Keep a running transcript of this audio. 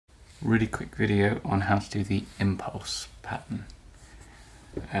Really quick video on how to do the impulse pattern.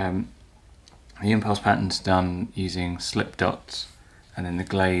 The impulse pattern's done using slip dots, and then the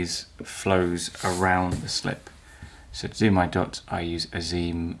glaze flows around the slip. So to do my dots, I use a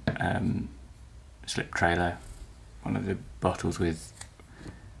Zeem slip trailer, one of the bottles with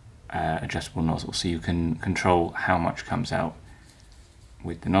adjustable nozzles, so you can control how much comes out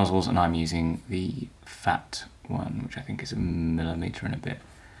with the nozzles, and I'm using the fat one, which I think is 1 millimeter and a bit.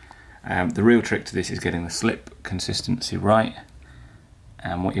 The real trick to this is getting the slip consistency right,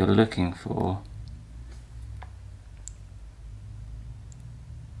 and what you're looking for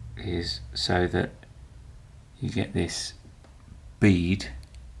is so that you get this bead.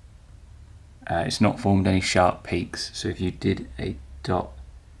 It's not formed any sharp peaks, so if you did a dot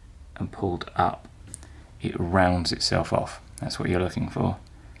and pulled up, it rounds itself off. That's what you're looking for.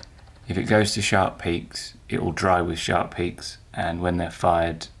 If it goes to sharp peaks, it will dry with sharp peaks, and when they're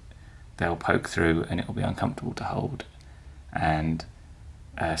fired they'll poke through and it will be uncomfortable to hold, and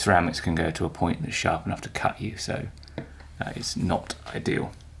ceramics can go to a point that's sharp enough to cut you, so it's not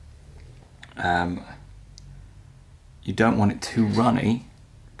ideal. You don't want it too runny,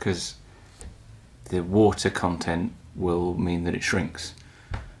 because the water content will mean that it shrinks.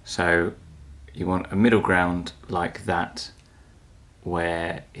 So you want a middle ground like that,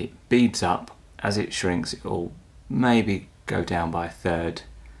 where it beads up. As it shrinks, it will maybe go down by 1/3,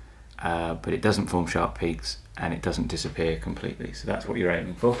 but it doesn't form sharp peaks and it doesn't disappear completely. So that's what you're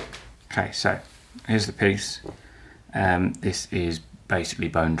aiming for. Okay, so here's the piece. This is basically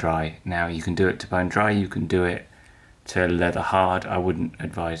bone dry. Now you can do it to bone dry, you can do it to leather hard. I wouldn't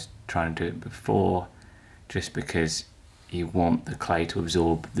advise trying to do it before, just because you want the clay to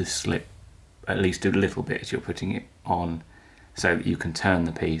absorb the slip at least a little bit as you're putting it on, so that you can turn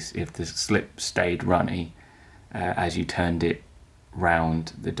the piece. If the slip stayed runny, as you turned it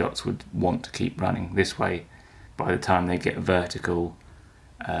round, the dots would want to keep running. This way, by the time they get vertical,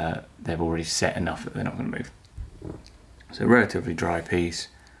 they've already set enough that they're not going to move. So relatively dry piece,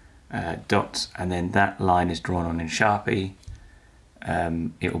 dots, and then that line is drawn on in Sharpie.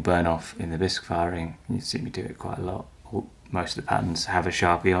 It will burn off in the bisque firing. You see me do it quite a lot. Most of the patterns have a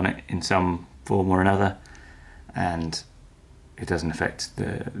Sharpie on it in some form or another, and it doesn't affect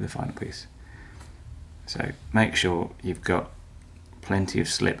the final piece. So make sure you've got plenty of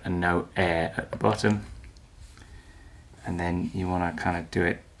slip and no air at the bottom, and then you want to kind of do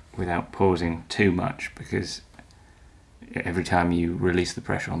it without pausing too much, because every time you release the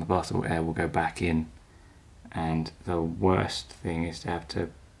pressure on the bottle, air will go back in, and the worst thing is to have to,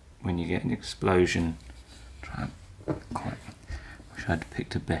 when you get an explosion, try and quite, wish I'd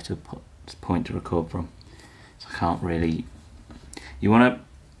picked a better point to record from, so I can't really. You want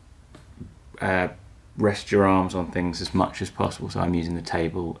to rest your arms on things as much as possible, so I'm using the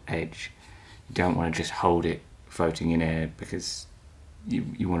table edge. You don't want to just hold it floating in air, because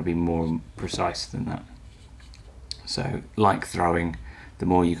you want to be more precise than that. So like throwing, the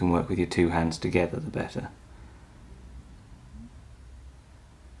more you can work with your two hands together, the better.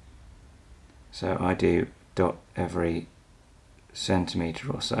 So I do dot every centimetre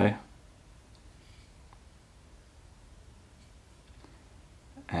or so,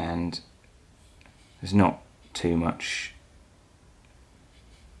 and there's not too much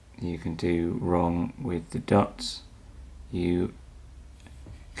you can do wrong with the dots. You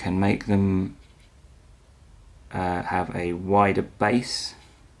can make them have a wider base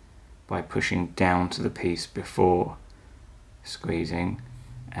by pushing down to the piece before squeezing,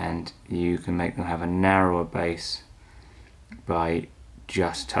 and you can make them have a narrower base by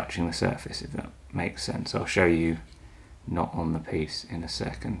just touching the surface, if that makes sense. I'll show you not on the piece in a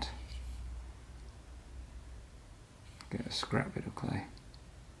second. Get a scrap bit of clay.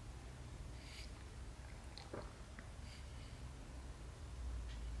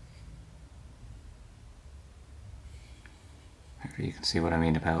 Hopefully you can see what I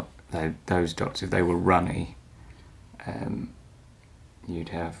mean about those dots. If they were runny, you'd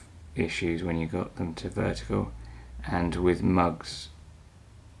have issues when you got them to vertical, and with mugs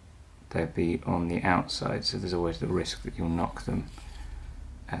they'd be on the outside, so there's always the risk that you'll knock them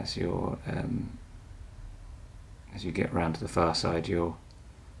as you're as you get round to the far side. You're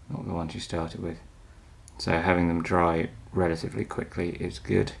not the ones you started with. So having them dry relatively quickly is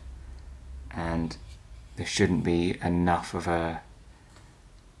good, and there shouldn't be enough of a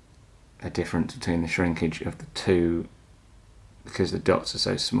difference between the shrinkage of the two, because the dots are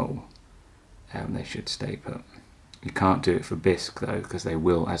so small. They should stay put. You can't do it for bisque though, because they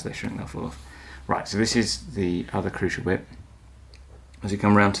will, as they shrink, they'll fall off. Right, so this is the other crucial bit. As you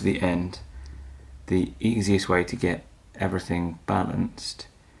come round to the end, the easiest way to get everything balanced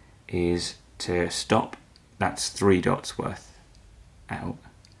is to stop. That's 3 dots worth out,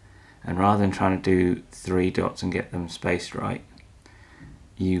 and rather than trying to do 3 dots and get them spaced right,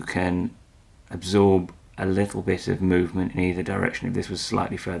 you can absorb a little bit of movement in either direction if this was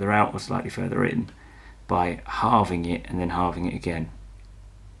slightly further out or slightly further in, by halving it and then halving it again.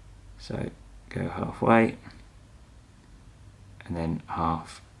 So go halfway and then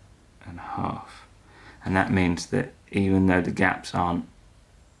half and half, and that means that even though the gaps aren't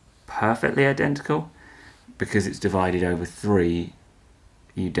perfectly identical, because it's divided over 3,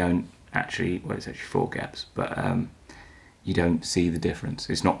 you don't actually, well, it's actually 4 gaps, but you don't see the difference.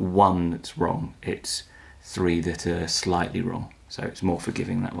 It's not 1 that's wrong, it's 3 that are slightly wrong, so it's more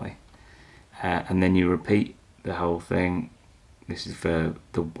forgiving that way. And then you repeat the whole thing. This is for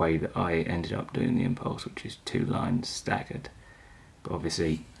the way that I ended up doing the impulse, which is 2 lines staggered. But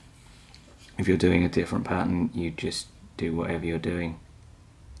obviously, if you're doing a different pattern, you just do whatever you're doing.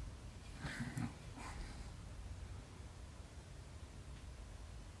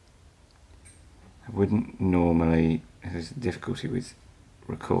 I wouldn't normally, there's a difficulty with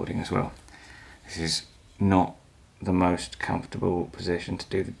recording as well. This is not the most comfortable position to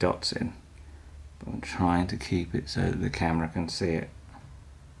do the dots in, but I'm trying to keep it so that the camera can see it.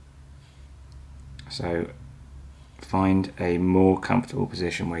 So find a more comfortable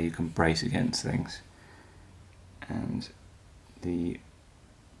position where you can brace against things, and the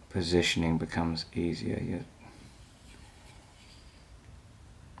positioning becomes easier.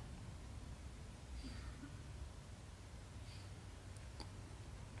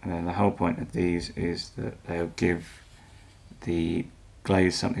 And then the whole point of these is that they'll give the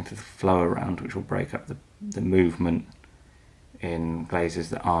glaze something to flow around, which will break up the movement in glazes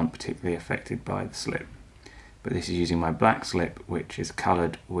that aren't particularly affected by the slip. But this is using my black slip, which is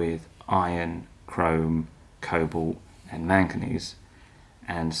coloured with iron, chrome, cobalt and manganese,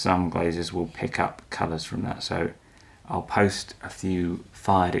 and some glazes will pick up colours from that. So I'll post a few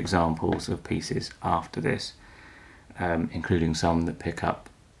fired examples of pieces after this, including some that pick up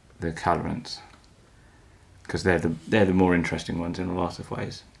the colorants, because they're the more interesting ones in a lot of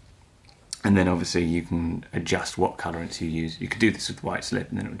ways. And then obviously you can adjust what colorants you use. You could do this with white slip,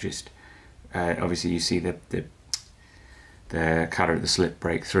 and then it will just obviously you see the color of the slip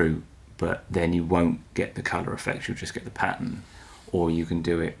break through, but then you won't get the color effect, you'll just get the pattern. Or you can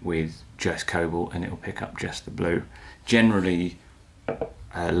do it with just cobalt and it will pick up just the blue. Generally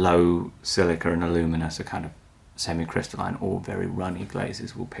low silica and alumina, so kind of semi-crystalline or very runny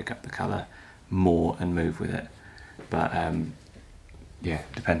glazes, will pick up the colour more and move with it. But yeah,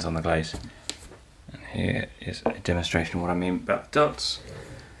 it depends on the glaze. And here is a demonstration of what I mean about dots.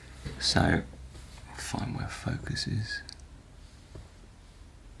 So I'll find where focus is.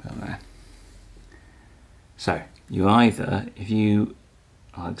 About there. So you either, if you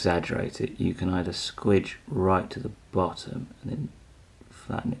exaggerate it, you can either squidge right to the bottom and then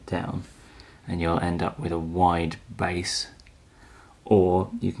flatten it down, and you'll end up with a wide base, or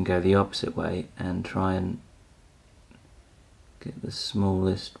you can go the opposite way and try and get the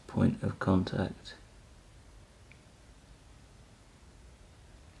smallest point of contact.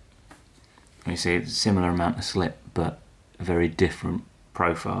 You see it's a similar amount of slip but a very different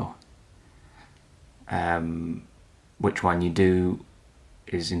profile. Which one you do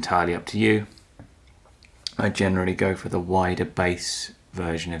is entirely up to you. I generally go for the wider base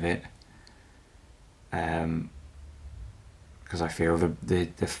version of it, because I feel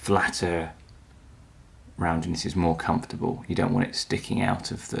the flatter roundness is more comfortable. You don't want it sticking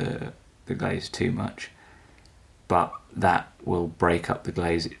out of the glaze too much, but that will break up the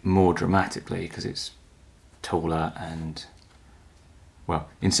glaze more dramatically because it's taller, and well,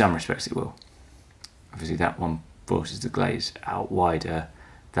 in some respects it will. Obviously that one forces the glaze out wider,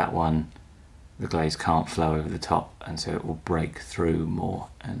 that one the glaze can't flow over the top, and so it will break through more,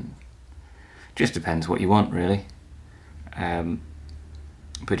 and just depends what you want really.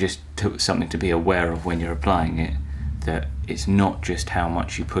 But just something to be aware of when you're applying it, that it's not just how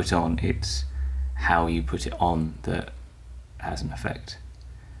much you put on, it's how you put it on that has an effect.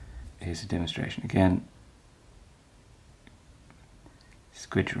 Here's a demonstration again.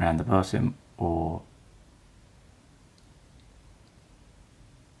 Squidge around the bottom or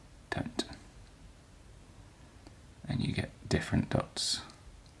don't, and you get different dots.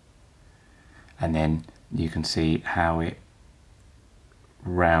 And then you can see how it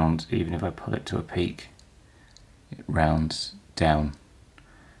rounds. Even if I pull it to a peak, it rounds down,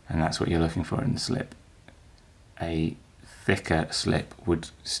 and that's what you're looking for in the slip. A thicker slip would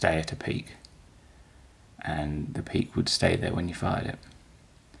stay at a peak, and the peak would stay there when you fired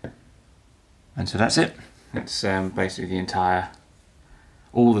it. And so that's it. It's basically the entire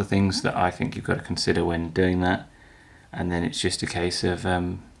all the things that I think you've got to consider when doing that, and then it's just a case of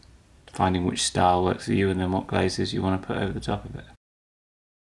finding which style works for you and then what glazes you want to put over the top of it.